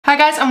Hi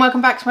guys and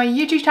welcome back to my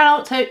YouTube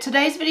channel. So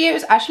today's video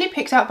is actually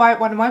picked out by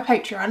one of my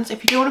Patreons.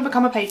 If you do want to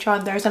become a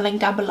Patreon, there is a link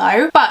down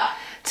below. But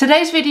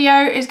today's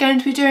video is going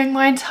to be doing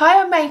my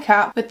entire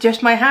makeup with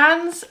just my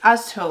hands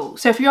as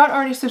tools. So if you aren't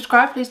already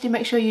subscribed, please do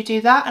make sure you do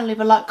that and leave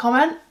a like,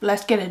 comment.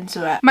 Let's get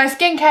into it. My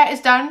skincare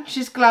is done.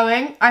 She's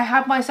glowing. I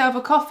have myself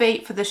a coffee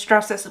for the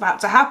stress that's about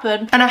to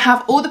happen. And I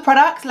have all the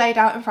products laid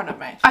out in front of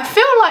me. I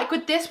feel like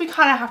with this, we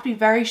kind of have to be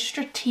very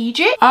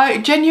strategic. I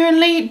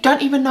genuinely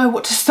don't even know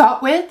what to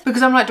start with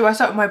because I'm like, do I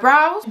start with my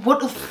brows? What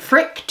the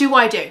frick do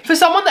I do? For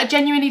someone that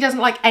genuinely doesn't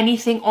like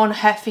anything on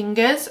her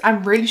fingers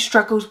and really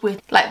struggles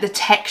with like the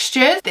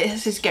texture,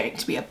 this is going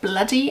to be a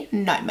bloody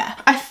nightmare.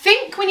 I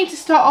think we need to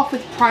start off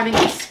with priming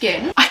the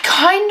skin. I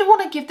kind of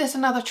want to give this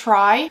another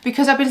try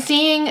because I've been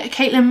seeing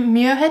Caitlin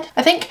Muirhead,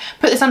 I think,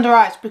 put this under her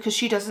eyes because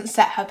she doesn't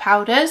set her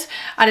powders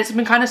and it's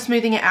been kind of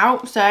smoothing it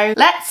out. So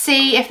let's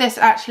see if this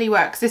actually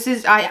works. This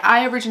is,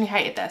 I originally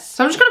hated this.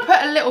 So I'm just going to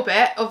put a little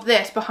bit of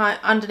this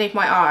underneath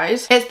my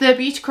eyes. It's the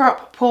Beauty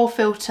Crop Pore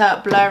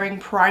Filter Blurring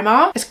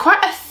Primer. It's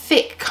quite a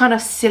thick kind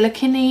of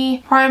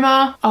silicone-y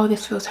primer. Oh,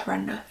 this feels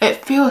horrendous.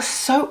 It feels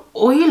so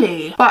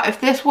oily. But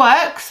if this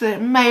works,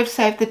 then it may have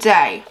saved the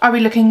day. Are we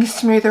looking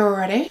smoother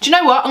already? Do you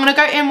know what? I'm gonna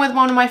go in with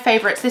one of my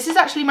favorites. This is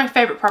actually my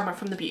favorite primer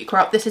from the Beauty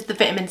Crop. This is the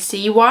Vitamin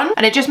C one,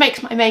 and it just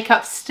makes my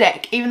makeup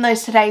stick. Even though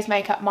today's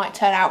makeup might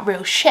turn out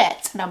real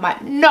shit, and I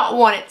might not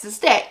want it to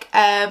stick,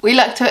 we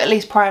like to at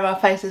least prime our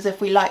faces if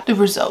we like the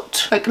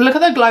result. Like, look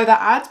at the glow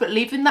that adds, but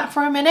leaving that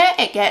for a minute,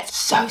 it gets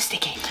so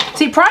sticky.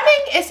 See,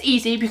 priming is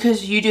easy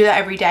because you do that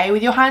every day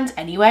with your hands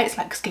anyway. It's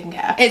like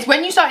skincare. It's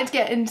when you start to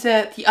get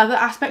into the other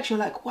aspects, you're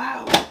like,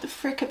 wow, what the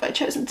frick have I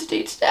chosen to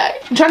do today?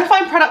 I'm trying to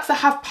find products that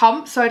have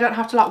pumps so I don't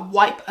have to like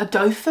wipe a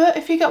doe foot,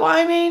 if you get what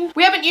I mean.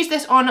 We haven't used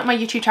this on my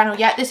YouTube channel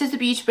yet. This is the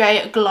Beauty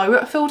Bay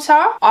Glow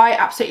Filter. I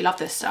absolutely love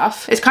this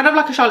stuff. It's kind of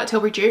like a Charlotte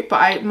Tilbury dupe,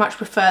 but I much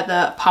prefer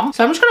the pump.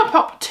 So I'm just gonna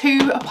pop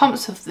 2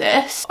 pumps of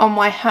this on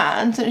my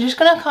hands and it's just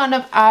gonna kind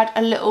of add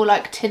a little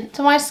like tint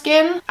to my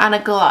skin and a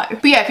glow.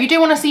 But yeah, if you do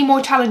want to see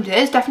more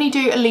challenges, definitely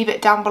do leave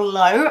it down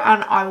below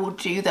and I will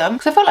do them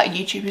because I feel like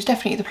YouTube is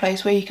definitely the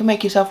place where you can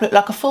make yourself look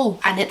like a fool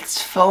and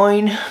it's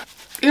fine.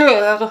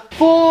 Ugh.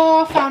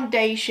 For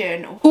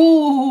foundation,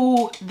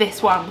 ooh,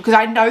 this one, because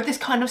I know this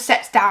kind of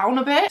sets down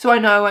a bit, so I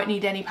know I won't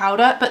need any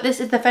powder, but this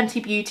is the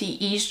Fenty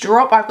Beauty Ease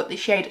Drop. I've got the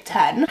shade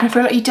 10. I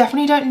feel like you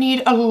definitely don't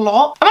need a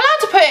lot. I'm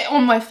allowed to put it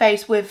on my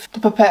face with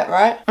the pipette,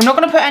 right? I'm not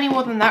going to put any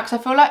more than that because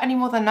I feel like any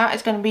more than that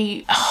is going to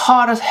be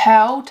hard as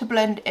hell to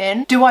blend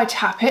in. Do I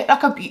tap it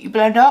like a beauty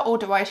blender or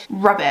do I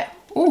rub it?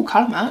 Ooh,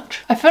 colour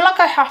match. I feel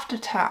like I have to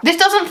tap. This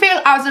doesn't feel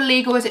as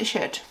illegal as it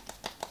should.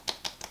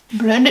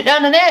 Blend it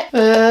down in it.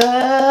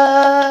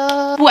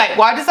 Wait,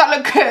 why does that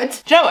look good?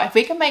 Do you know what? If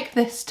we can make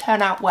this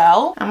turn out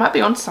well, I might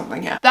be onto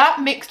something here.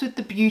 That mixed with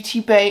the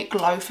Beauty Bay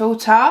Glow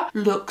Filter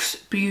looks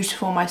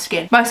beautiful on my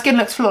skin. My skin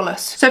looks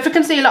flawless. So for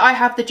concealer, I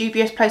have the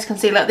Juvia's Place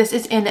Concealer. This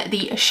is in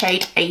the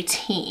shade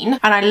 18.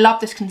 And I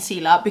love this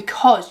concealer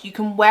because you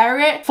can wear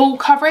it full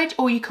coverage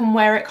or you can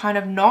wear it kind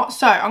of not.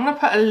 So I'm going to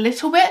put a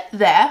little bit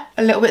there,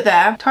 a little bit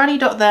there, tiny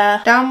dot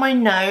there, down my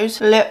nose,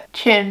 lip,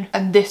 chin,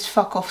 and this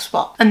fuck off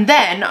spot. And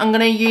then I'm going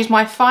to use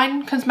my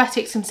Fine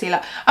Cosmetics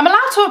concealer. I'm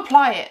allowed to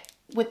apply it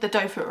with the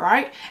doe foot,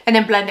 right? And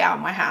then blend it out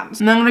in my hands.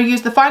 And I'm going to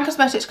use the Fine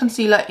Cosmetics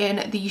concealer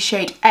in the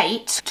shade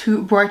 8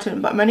 to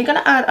brighten, but I'm only going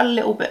to add a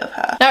little bit of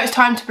her. Now it's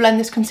time to blend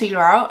this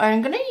concealer out.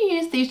 I'm going to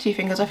use these 2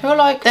 fingers. I feel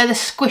like they're the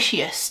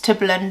squishiest to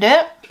blend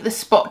it. The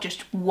spot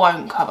just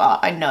won't cover.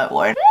 I know it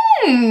won't.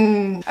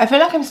 I feel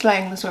like I'm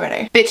slaying this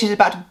already. Bitch is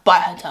about to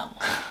bite her tongue.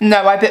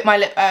 No, I bit my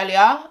lip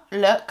earlier.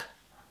 Look.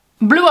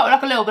 Blew up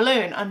like a little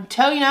balloon. I'm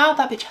telling you now,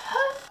 that bitch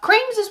hurt.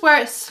 Creams is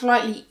where it's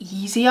slightly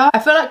easier. I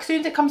feel like as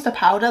soon as it comes to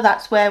powder,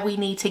 that's where we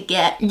need to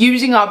get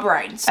using our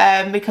brains.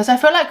 Because I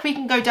feel like we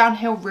can go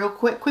downhill real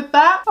quick with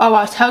that. Oh,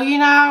 I'll tell you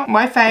now,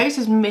 my face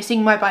is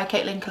missing my By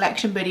Caitlin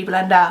Collection Beauty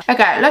Blender.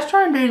 Okay, let's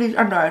try and do these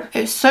under eyes.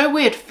 It's so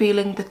weird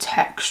feeling the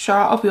texture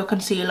of your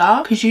concealer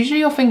because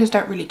usually your fingers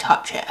don't really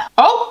touch it.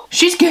 Oh,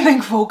 she's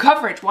giving full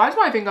coverage. Why is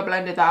my finger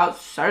blended out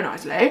so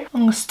nicely?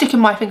 I'm sticking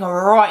my finger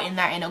right in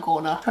that inner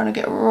corner. Trying to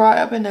get right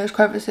up in those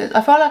crevices. I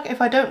feel like if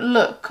I don't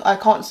look, I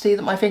can't see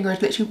that my finger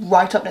is literally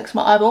right up next to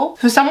my eyeball.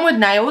 For someone with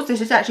nails,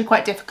 this is actually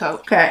quite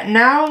difficult. Okay,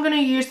 now I'm going to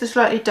use the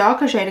slightly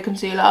darker shade of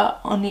concealer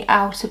on the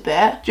outer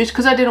bit, just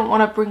because I didn't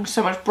want to bring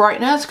so much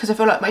brightness, because I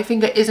feel like my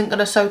finger isn't going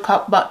to soak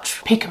up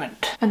much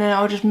pigment. And then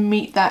I'll just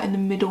meet that in the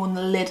middle on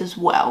the lid as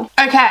well.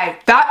 Okay,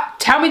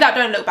 tell me that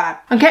don't look bad.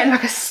 I'm getting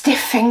like a stiff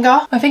finger.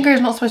 My finger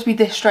is not supposed to be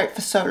this straight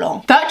for so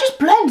long. That just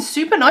blends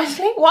super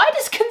nicely. Why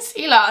does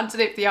concealer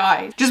underneath the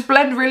eye just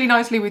blend really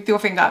nicely with your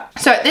finger?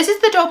 So this is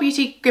the Doll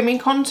Beauty Gimme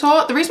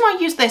Contour. The reason why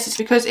I use this is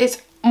because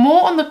it's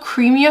more on the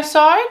creamier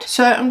side.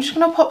 So I'm just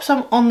going to pop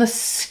some on the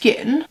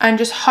skin and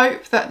just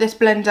hope that this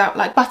blends out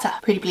like butter,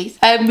 pretty please.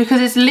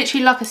 Because it's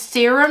literally like a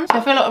serum. So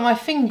I feel like with my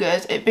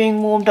fingers, it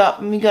being warmed up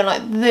and me going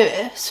like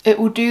this, it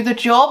will do the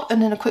job.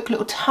 And then a quick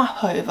little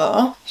tap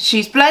over.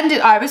 She's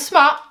blended. I was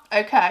smart.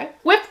 okay.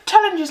 With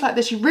challenges like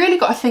this, you really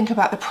got to think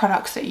about the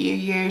products that you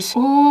use.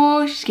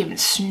 Oh, she's giving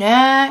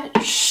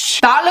snatch.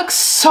 That looks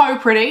so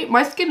pretty.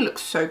 My skin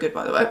looks so good,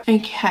 by the way.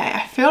 Okay,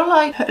 I feel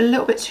like I put a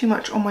little bit too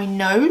much on my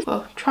nose.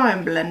 Well, try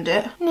and blend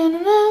it. Na, na,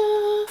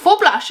 na. For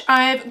blush,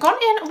 I've gone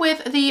in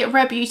with the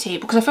Rare Beauty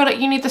because I feel like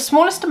you need the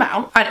smallest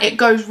amount and it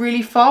goes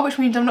really far, which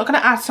means I'm not going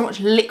to add so much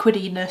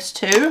liquidiness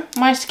to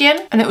my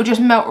skin and it will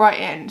just melt right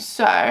in.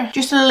 So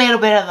just a little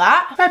bit of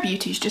that. Rare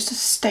Beauty is just a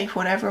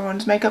staple in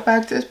everyone's makeup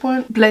bag at this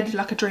point. Blended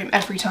like a dream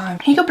every time.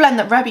 You could blend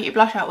that Rare Beauty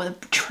blush out with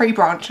a tree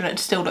branch and it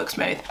still looks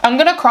smooth. I'm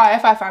going to cry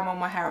if I find one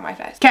on my hair or my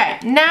face. Okay,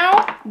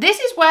 now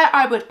this is where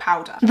I would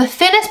powder. The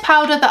thinnest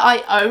powder that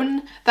I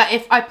own, that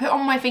if I put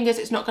on my fingers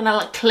it's not going to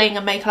like cling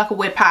and make like a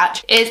weird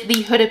patch, is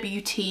the Huda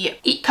Beauty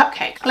Eat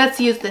Cupcake. Let's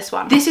use this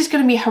one. This is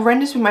going to be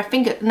horrendous with my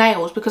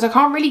fingernails because I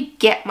can't really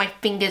get my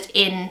fingers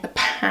in the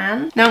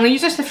pan. Now I'm going to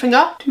use this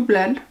finger to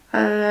blend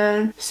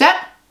and set.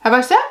 Have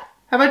I set?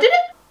 Have I did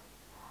it?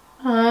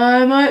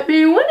 I might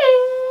be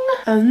winning.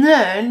 And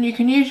then you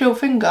can use your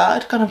finger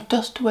to kind of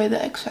dust away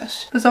the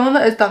excess. For someone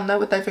that has done that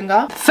with their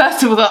finger,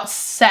 first of all, that's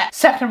set.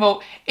 Second of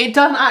all, it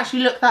doesn't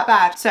actually look that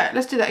bad. So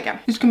let's do that again.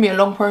 This can be a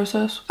long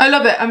process. I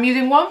love it. I'm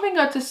using one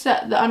finger to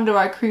set the under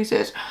eye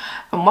creases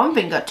and one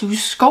finger to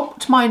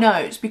sculpt my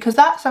nose because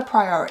that's a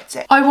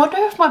priority. I wonder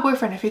if my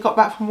boyfriend, if he got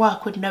back from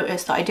work, would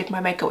notice that I did my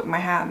makeup with my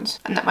hands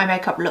and that my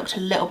makeup looked a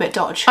little bit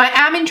dodgy. I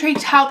am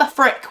intrigued how the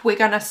frick we're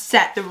gonna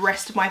set the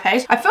rest of my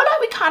face. I feel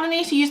like we kind of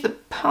need to use the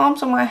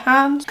palms of my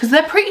hands because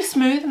they're pretty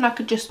smooth and I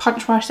could just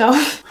punch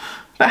myself.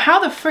 But how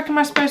the frick am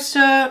I supposed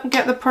to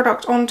get the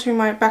product onto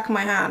my back of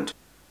my hand?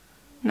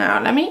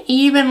 Now let me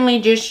evenly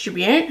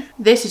distribute.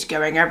 This is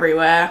going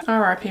everywhere.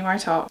 R.I.P. my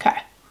top. Okay.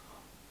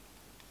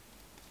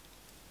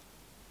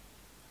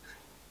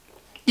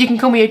 You can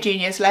call me a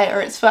genius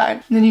later, it's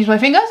fine. And then use my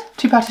fingers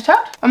to pat it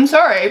out. I'm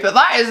sorry, but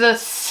that is a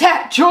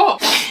set job.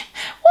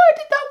 Why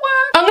did that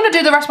work? I'm gonna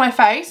do the rest of my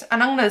face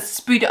and I'm gonna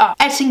speed it up.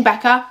 Editing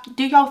Becca,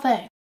 do your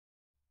thing.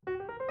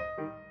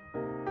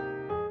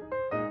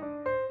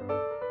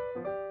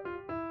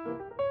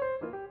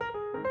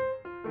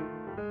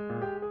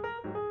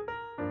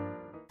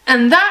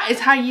 And that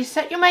is how you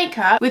set your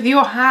makeup with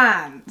your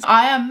hands.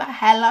 I am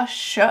hella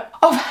shook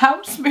of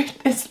how smooth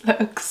this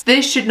looks.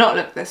 This should not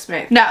look this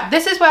smooth. Now,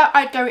 this is where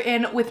I'd go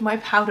in with my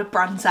powder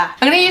bronzer.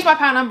 I'm going to use my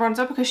powder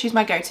bronzer because she's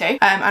my go-to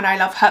and I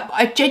love her. But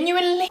I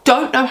genuinely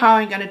don't know how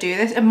I'm going to do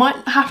this. It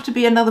might have to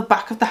be another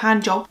back of the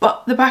hand job,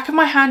 but the back of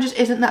my hand just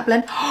isn't that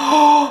blend.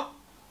 Oh,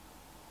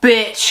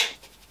 bitch.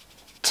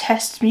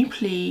 Test me,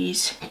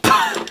 please.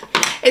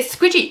 It's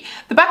squidgy.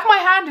 The back of my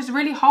hand is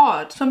really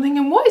hard. So I'm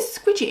thinking, what is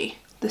squidgy?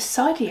 The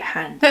side of your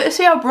hand. Let's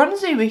see how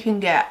bronzy we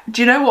can get.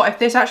 Do you know what? If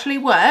this actually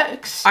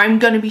works, I'm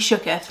gonna be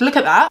shooketh. Look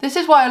at that. This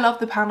is why I love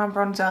the powder and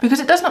bronzer, because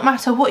it does not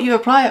matter what you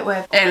apply it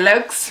with. It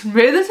looks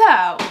smooth as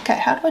hell. Okay,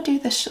 how do I do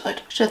this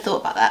side? Should have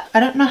thought about that. I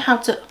don't know how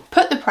to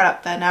put the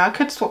product there now. I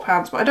could swap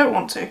hands, but I don't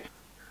want to.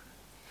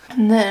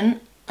 And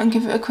then and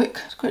give it a quick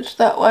squish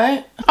that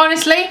way.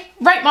 Honestly,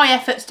 rate my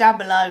efforts down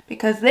below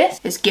because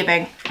this is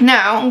giving.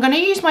 Now I'm going to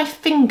use my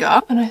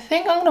finger and I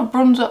think I'm going to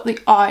bronze up the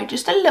eye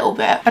just a little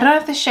bit. I don't know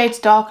if this shade's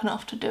dark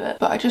enough to do it,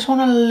 but I just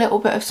want a little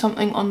bit of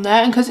something on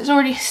there, and because it's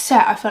already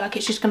set I feel like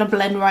it's just going to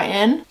blend right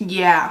in.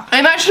 Yeah,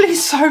 I'm actually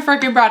so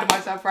freaking proud of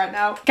myself right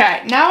now.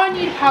 Okay, now I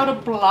need powder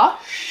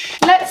blush.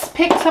 Let's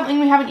pick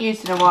something we haven't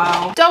used in a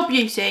while. Dull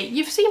Beauty,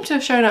 you've seemed to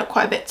have shown up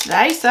quite a bit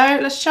today, so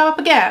let's show up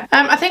again.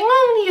 I think I'm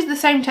going to use the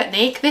same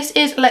technique. This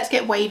is Let's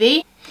Get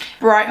Wavy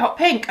Bright Hot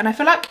Pink, and I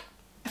feel like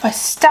if I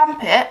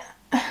stamp it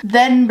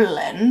then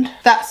blend,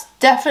 that's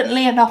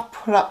definitely enough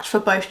product for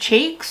both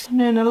cheeks. And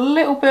then a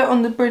little bit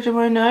on the bridge of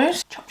my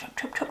nose. Chop, chop,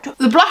 chop, chop, chop.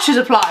 The blush is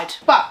applied,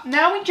 but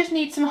now we just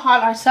need some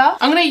highlighter.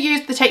 I'm going to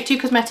use the Take Two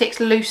Cosmetics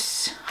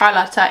loose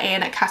highlighter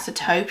in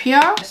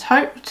Casatopia. Just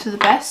hope to the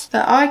best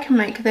that I can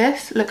make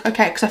this look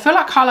okay, because I feel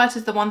like highlighter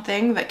is the one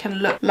thing that can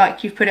look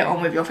like you've put it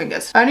on with your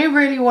fingers. I only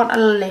really want a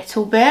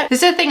little bit.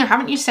 This is the thing, I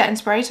haven't used setting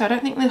spray, so I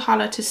don't think the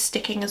highlighter's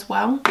sticking as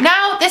well.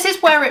 Now this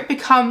is where it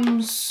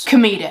becomes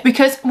comedic,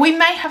 because we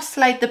may have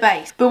slayed the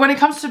base, but when it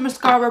comes to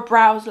mascara,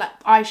 brows, like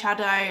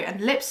eyeshadow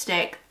and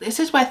lipstick, this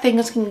is where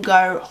things can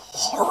go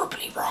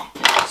horribly wrong.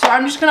 So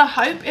I'm just gonna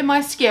hope in my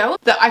skill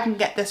that I can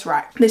get this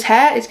right. This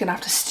hair is gonna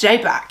have to stay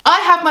back. I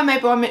have my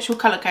Maybelline Mitchell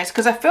colour case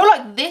because I feel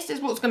like this is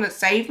what's gonna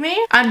save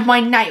me, and my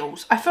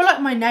nails. I feel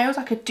like my nails,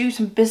 I could do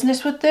some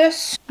business with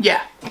this.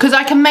 Yeah, because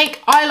I can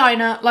make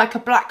eyeliner, like a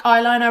black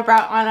eyeliner,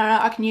 brown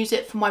eyeliner. I can use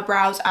it for my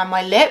brows and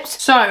my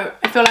lips. So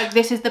I feel like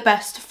this is the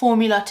best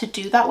formula to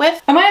do that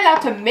with. Am I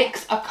allowed to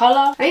mix a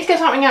colour? I need to get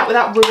something out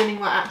without ruining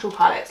my actual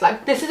palettes.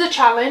 Like, this is a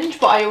challenge,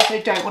 but I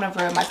also don't want to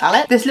ruin my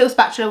palette. This little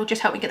spatula will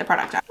just help me get the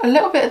product out. A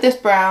little bit of this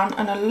brown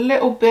and a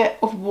little bit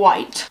of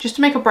white just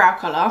to make a brow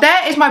colour.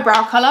 There is my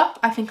brow colour.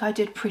 I think I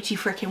did pretty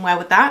freaking well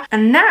with that.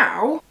 And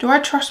now, do I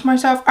trust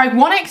myself? I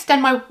want to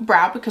extend my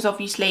brow because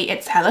obviously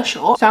it's hella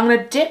short. So I'm going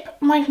to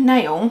dip my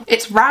nail.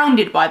 It's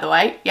rounded, by the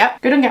way.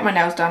 Yep. Good and get my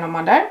nails done on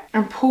Monday.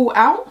 And pull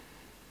out.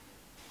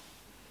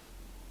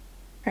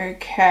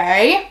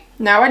 Okay.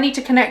 Now I need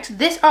to connect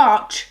this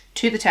arch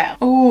to the tail.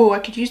 Oh, I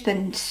could use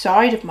the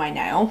side of my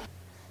nail.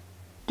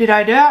 Did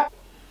I do it?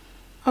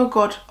 Oh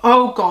god,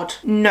 oh god.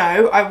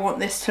 No, I want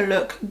this to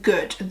look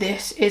good.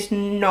 This is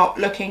not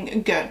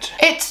looking good.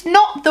 It's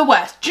not the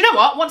worst. Do you know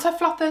what? Once I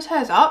fluff those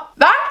hairs up,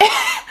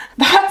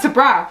 that's a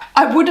brow.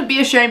 I wouldn't be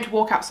ashamed to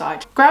walk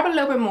outside. Grab a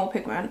little bit more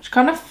pigment, just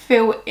kind of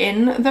fill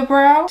in the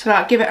brow to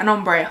like give it an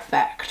ombre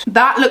effect.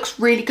 That looks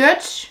really good.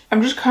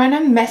 I'm just kind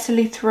of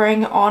messily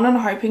throwing it on and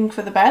hoping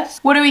for the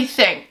best. What do we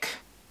think?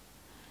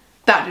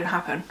 That didn't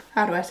happen.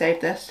 How do I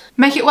save this?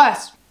 Make it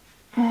worse.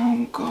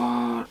 Oh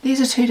god. These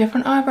are two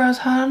different eyebrows,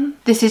 Han.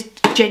 This is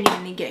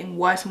genuinely getting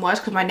worse and worse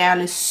because my nail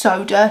is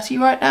so dirty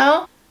right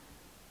now.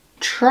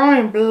 Try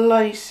and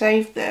bloody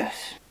save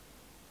this.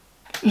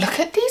 Look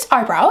at these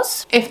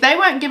eyebrows. If they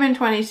weren't given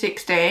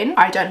 2016,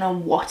 I don't know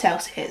what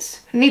else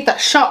is. I need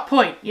that sharp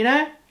point, you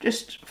know?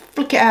 Just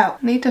flick it out.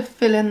 I need to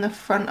fill in the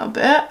front a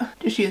bit.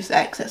 Just use the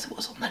excess of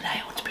what's on the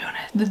nail, to be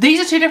honest. These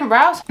are two different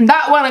brows.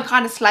 That one I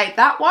kind of slayed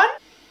that one.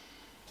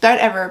 Don't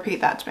ever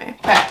repeat that to me.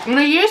 Okay, I'm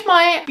gonna use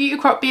my Beauty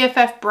Crop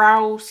BFF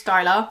brow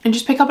styler and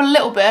just pick up a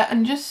little bit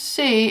and just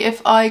see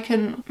if I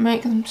can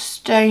make them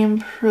stay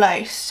in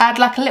place. Add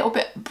like a little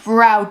bit of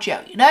brow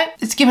gel, you know?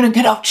 It's giving a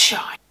good old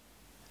shine.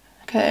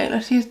 Okay,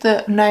 let's use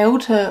the nail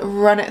to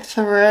run it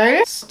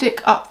through.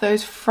 Stick up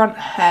those front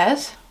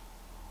hairs.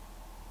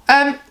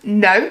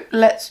 No,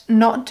 let's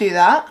not do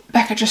that.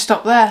 Becca, just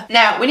stop there.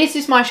 Now, we need to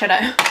do some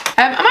eyeshadow.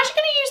 I'm actually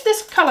gonna use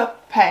this colour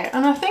paint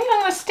and I think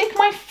I'm gonna stick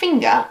my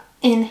finger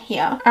in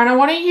here and I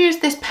want to use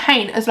this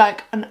paint as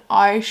like an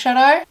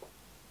eyeshadow.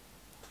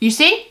 You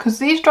see? Because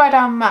these dry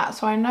down matte,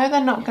 so I know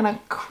they're not going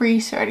to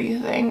crease or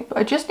anything. But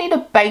I just need a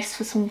base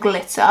for some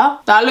glitter.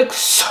 That looks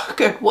so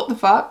good. What the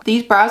fuck?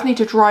 These brows need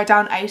to dry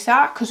down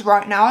ASAP because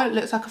right now it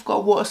looks like I've got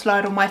a water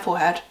slide on my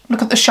forehead.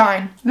 Look at the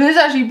shine. This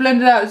actually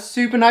blended out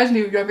super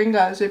nicely with your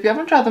finger. So if you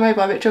haven't tried the Made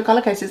by Mitchell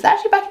colour case, it's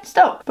actually back in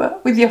stock.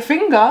 But with your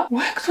finger,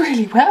 works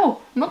really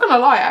well. I'm not going to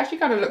lie, it actually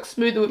kind of looks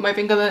smoother with my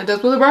finger than it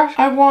does with a brush.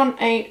 I want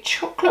a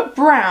chocolate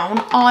brown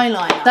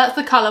eyeliner. That's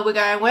the colour we're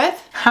going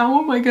with. How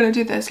am I going to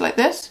do this? Like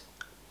this?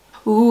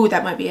 Ooh,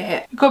 that might be a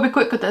hit. You've got to be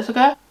quick with this,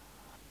 okay?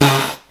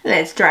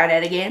 Let's try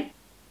that again.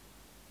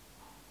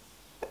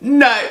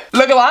 No.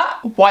 Look at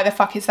that. Why the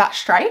fuck is that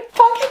straight?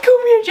 Fucking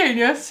call me a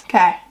genius.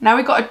 Okay, now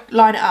we've got to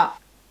line it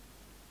up.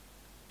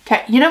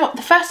 Okay, you know what?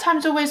 The first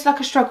time's always like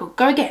a struggle.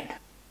 Go again.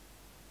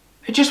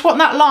 I just want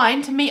that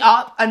line to meet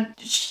up and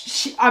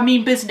I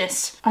mean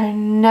business. I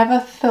never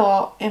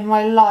thought in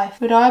my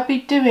life would I be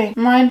doing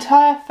my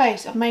entire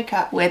face of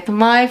makeup with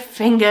my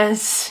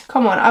fingers.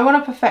 Come on, I want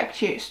to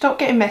perfect you. Stop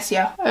getting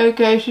messier.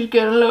 Okay, she's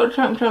getting a little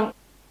chunk.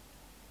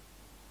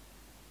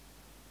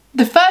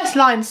 The first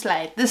line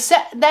slayed.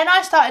 Then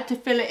I started to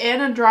fill it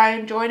in and try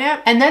and join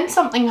it. And then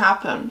something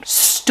happened.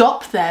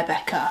 Stop there,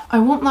 Becca. I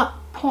want that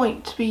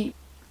point to be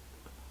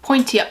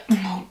pointy up.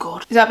 Oh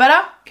god. Is that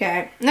better?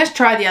 Okay, let's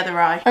try the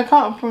other eye. I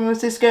can't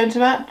promise this is going to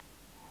match.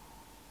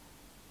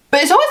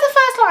 But it's always the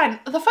first line.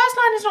 The first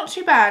line is not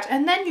too bad.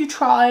 And then you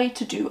try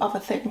to do other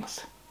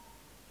things.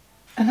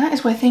 And that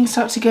is where things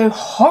start to go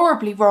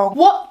horribly wrong.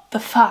 What the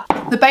fuck?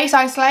 The base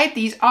I slayed,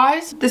 these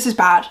eyes, this is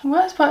bad. The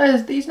worst part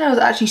is these nails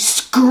are actually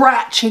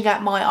scratching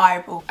at my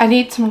eyeball. I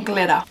need some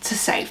glitter to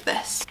save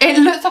this. It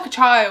looks like a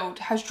child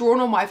has drawn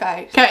on my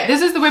face. Okay,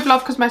 this is the With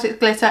Love Cosmetics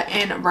glitter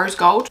in rose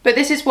gold. But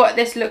this is what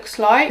this looks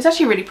like. It's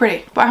actually really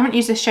pretty. But I haven't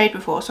used this shade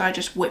before, so I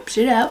just whipped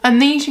it out.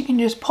 And these you can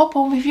just pop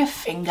on with your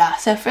finger.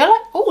 So I feel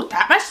like, oh,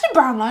 that matches the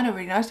brown liner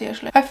really nicely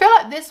actually. I feel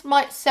like this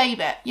might save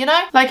it, you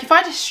know? Like if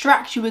I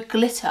distract you with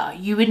glitter,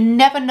 you would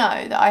never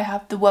know that I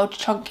have the world's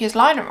chunkiest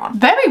liner on.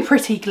 Very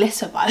pretty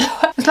glitter, by the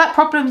way. It's like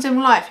problems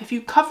in life. If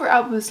you cover it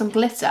up with some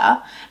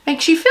glitter,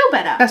 makes you feel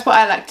better. That's what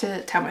I like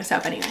to tell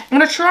myself anyway. I'm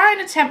gonna try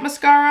and attempt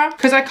mascara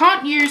because I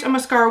can't use a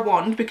mascara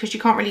wand because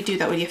you can't really do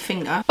that with your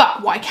finger.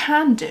 But what I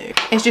can do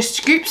is just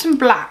scoop some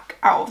black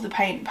out of the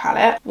paint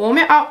palette, warm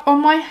it up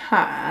on my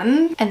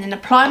hand, and then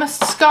apply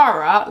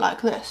mascara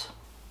like this.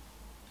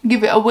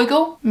 Give it a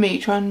wiggle. Me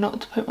trying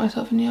not to poke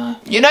myself in the eye.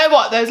 You know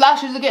what? Those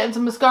lashes are getting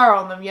some mascara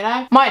on them, you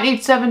know? Might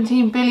need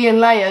 17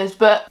 billion layers,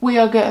 but we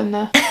are getting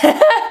there.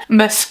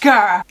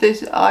 Mascara.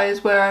 This eye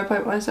is where I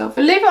poke myself.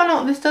 Believe it or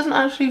not, this doesn't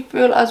actually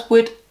feel as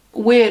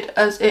weird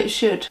as it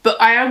should. But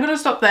I am going to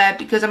stop there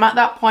because I'm at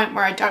that point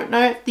where I don't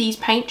know if these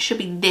paints should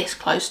be this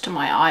close to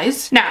my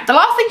eyes. Now, the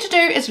last thing to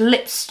do is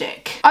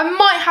lipstick. I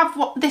might have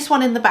this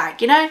one in the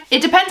bag, you know?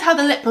 It depends how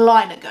the lip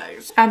liner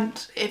goes.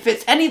 And if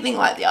it's anything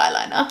like the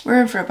eyeliner,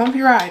 we're in for a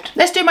bumpy ride.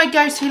 Let's do my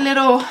go-to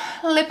little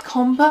lip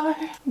combo.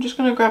 I'm just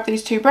going to grab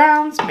these two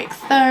browns, mix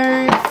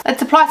those.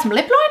 Let's apply some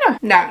lip liner.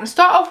 Now, I'm going to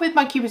start off with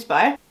my Cupid's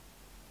bow.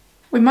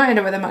 We might end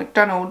up with a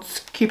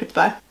McDonald's Cupid's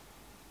bow.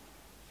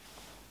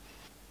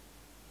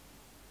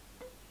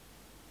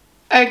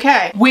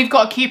 Okay, we've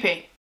got a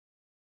Cupid.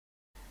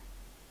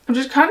 I'm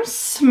just kind of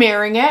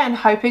smearing it and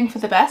hoping for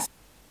the best.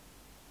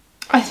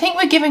 I think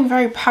we're giving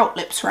very pout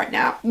lips right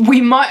now.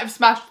 We might have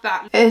smashed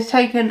that. It has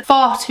taken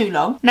far too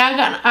long. Now I've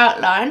got an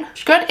outline.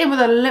 Just going in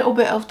with a little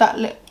bit of that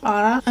lip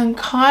liner and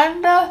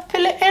kind of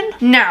fill it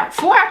in. Now,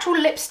 for actual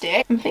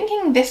lipstick, I'm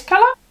thinking this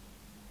colour.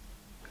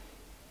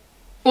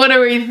 What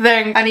do we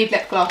think? I need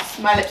lip gloss.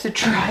 My lips are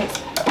dry.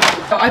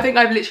 I think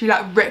I've literally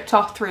like ripped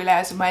off 3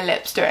 layers of my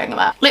lips doing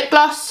that. Lip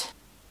gloss.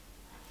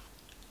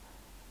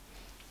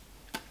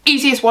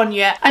 Easiest one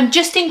yet. And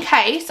just in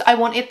case I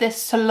wanted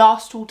this to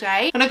last all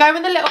day, I'm gonna go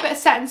with a little bit of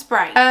setting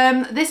spray.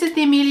 This is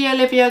the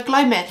Olivia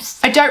Glow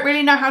Mist. I don't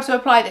really know how to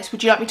apply this.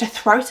 Would you like me to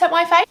throw it at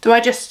my face? Do I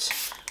just...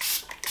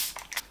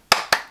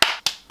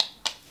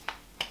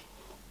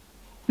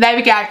 There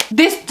we go.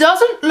 This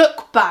doesn't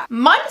look bad.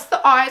 Minus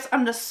the eyes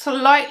and the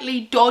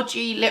slightly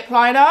dodgy lip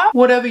liner,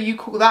 whatever you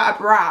call that, a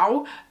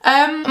brow.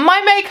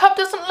 My makeup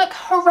doesn't look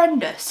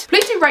horrendous.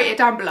 Please do rate it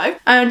down below.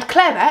 And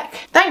Claire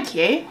Beck, thank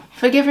you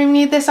for giving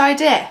me this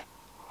idea.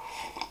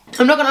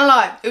 I'm not gonna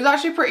lie, it was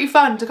actually pretty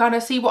fun to kind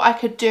of see what I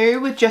could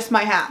do with just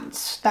my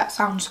hands. That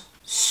sounds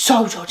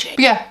so dodgy. But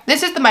yeah,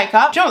 this is the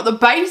makeup. Do you know what, the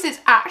base is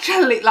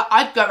actually, like,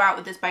 I'd go out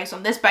with this base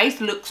on. This base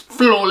looks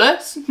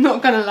flawless,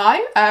 not gonna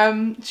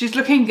lie. She's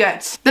looking good.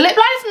 The lip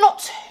line is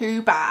not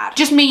too bad.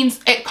 Just means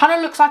it kind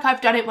of looks like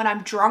I've done it when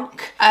I'm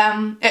drunk.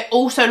 It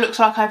also looks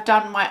like I've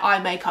done my eye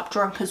makeup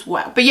drunk as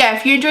well. But yeah,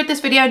 if you enjoyed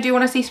this video and do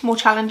want to see some more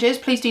challenges,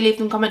 please do leave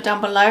them comment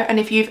down below. And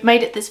if you've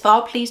made it this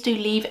far, please do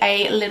leave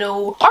a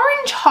little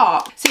orange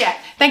heart. So yeah,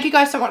 thank you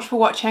guys so much for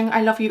watching.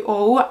 I love you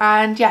all.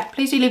 And yeah,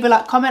 please do leave a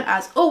like, comment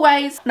as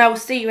always. And I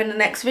will see you in the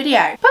next video.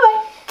 Bye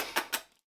bye.